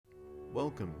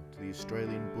Welcome to the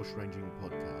Australian Bushranging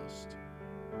Podcast.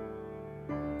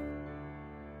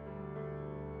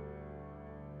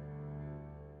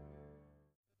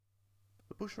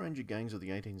 The bushranger gangs of the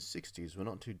 1860s were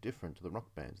not too different to the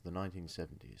rock bands of the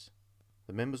 1970s.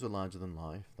 The members were larger than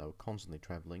life, they were constantly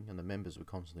travelling, and the members were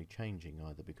constantly changing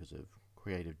either because of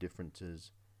creative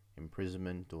differences,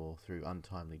 imprisonment, or through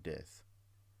untimely death.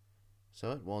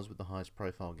 So it was with the highest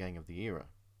profile gang of the era,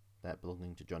 that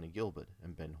belonging to Johnny Gilbert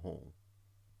and Ben Hall.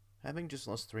 Having just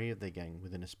lost 3 of their gang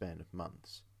within a span of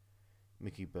months,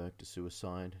 Mickey Burke to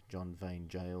suicide, John Vane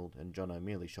jailed, and John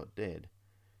O'Meally shot dead,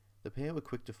 the pair were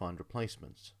quick to find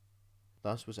replacements.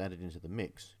 Thus was added into the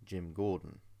mix Jim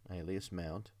Gordon, alias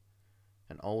Mount,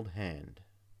 an old hand,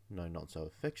 known not so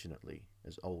affectionately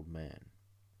as Old Man.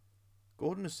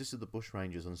 Gordon assisted the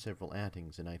bushrangers on several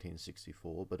outings in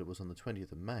 1864, but it was on the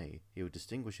 20th of May he would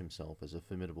distinguish himself as a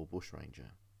formidable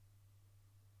bushranger.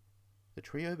 The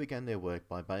trio began their work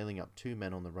by bailing up 2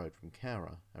 men on the road from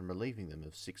Cowra and relieving them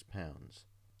of £6.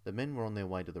 The men were on their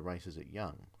way to the races at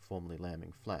Young, formerly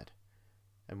Lambing Flat,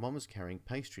 and one was carrying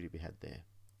pastry to be had there.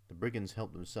 The brigands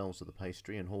helped themselves to the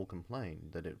pastry, and Hall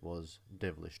complained that it was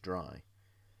devilish dry.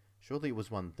 Surely it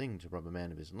was one thing to rob a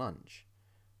man of his lunch,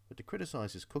 but to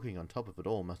criticise his cooking on top of it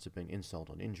all must have been insult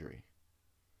on injury.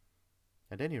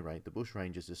 At any rate, the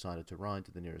bushrangers decided to ride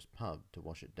to the nearest pub to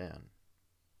wash it down.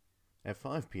 At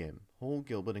 5 p.m, Hall,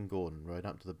 Gilbert and Gordon rode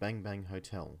up to the Bang Bang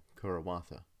Hotel,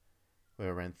 Kurawatha,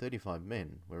 where around 35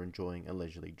 men were enjoying a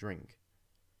leisurely drink.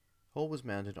 Hall was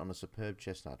mounted on a superb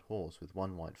chestnut horse with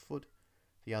one white foot,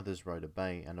 the others rode a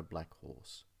bay and a black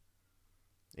horse.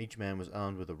 Each man was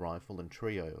armed with a rifle and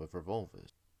trio of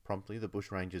revolvers. Promptly the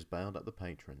bushrangers bailed up the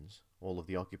patrons. All of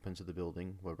the occupants of the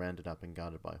building were rounded up and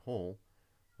guarded by Hall,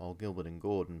 while Gilbert and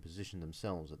Gordon positioned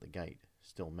themselves at the gate,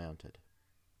 still mounted.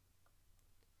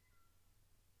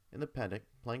 In the paddock,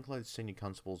 plainclothes senior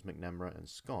constables McNamara and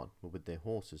Scott were with their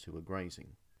horses who were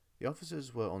grazing. The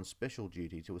officers were on special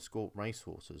duty to escort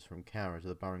racehorses from Cowra to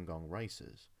the Burrangong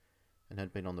races, and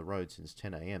had been on the road since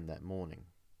 10 a.m. that morning.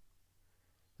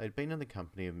 They had been in the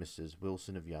company of Mrs.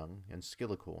 Wilson of Young and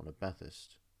Skillicorn of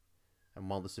Bathurst, and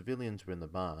while the civilians were in the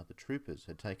bar, the troopers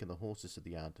had taken the horses to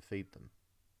the yard to feed them.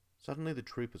 Suddenly the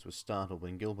troopers were startled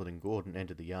when Gilbert and Gordon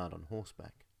entered the yard on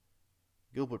horseback.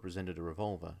 Gilbert presented a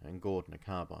revolver and Gordon a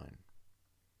carbine.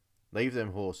 "Leave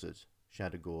them horses,"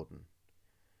 shouted Gordon.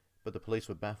 But the police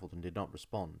were baffled and did not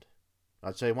respond.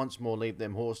 "I say once more, leave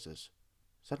them horses."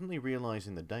 Suddenly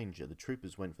realising the danger, the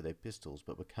troopers went for their pistols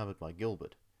but were covered by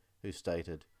Gilbert, who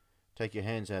stated, "Take your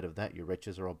hands out of that, you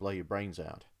wretches, or I'll blow your brains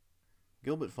out."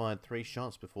 Gilbert fired 3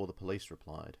 shots before the police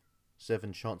replied.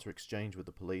 7 shots were exchanged with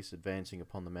the police advancing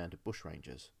upon the mounted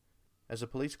bushrangers. As the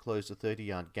police closed a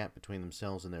 30-yard gap between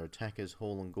themselves and their attackers,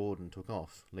 Hall and Gordon took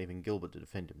off, leaving Gilbert to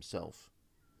defend himself.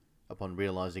 Upon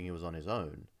realising he was on his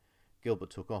own, Gilbert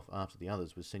took off after the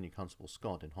others with Senior Constable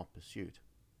Scott in hot pursuit.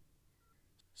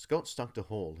 Scott stuck to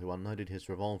Hall, who unloaded his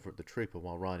revolver at the trooper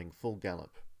while riding full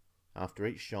gallop. After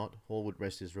each shot, Hall would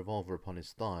rest his revolver upon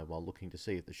his thigh while looking to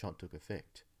see if the shot took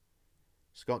effect.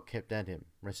 Scott kept at him,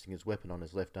 resting his weapon on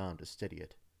his left arm to steady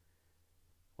it.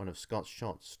 One of Scott's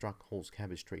shots struck Hall's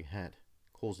cabbage tree hat,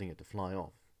 causing it to fly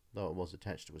off, though it was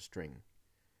attached to a string.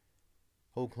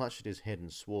 Hall clutched at his head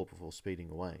and swore before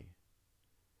speeding away.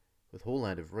 With Hall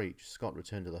out of reach, Scott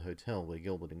returned to the hotel where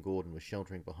Gilbert and Gordon were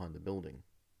sheltering behind the building.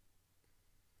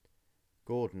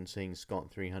 Gordon, seeing Scott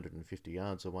 350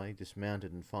 yards away,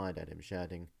 dismounted and fired at him,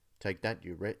 shouting, "Take that,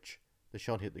 you wretch!" The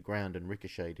shot hit the ground and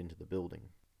ricocheted into the building.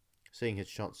 Seeing his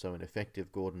shot so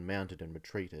ineffective, Gordon mounted and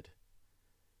retreated.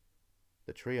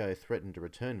 The trio threatened a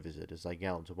return visit as they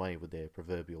galloped away with their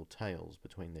proverbial tails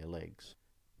between their legs.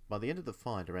 By the end of the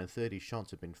fight, around 30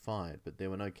 shots had been fired, but there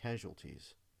were no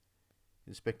casualties.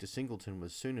 Inspector Singleton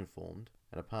was soon informed,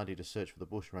 and a party to search for the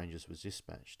bushrangers was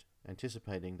dispatched,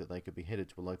 anticipating that they could be headed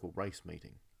to a local race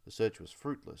meeting. The search was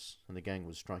fruitless, and the gang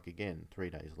would strike again 3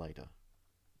 days later.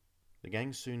 The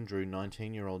gang soon drew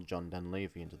 19-year-old John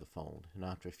Dunleavy into the fold, and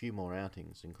after a few more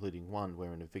outings, including one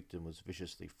wherein a victim was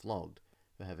viciously flogged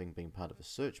for having been part of a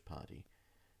search party,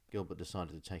 Gilbert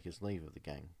decided to take his leave of the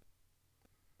gang.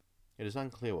 It is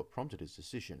unclear what prompted his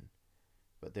decision,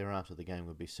 but thereafter the gang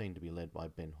would be seen to be led by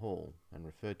Ben Hall, and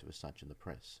referred to as such in the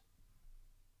press.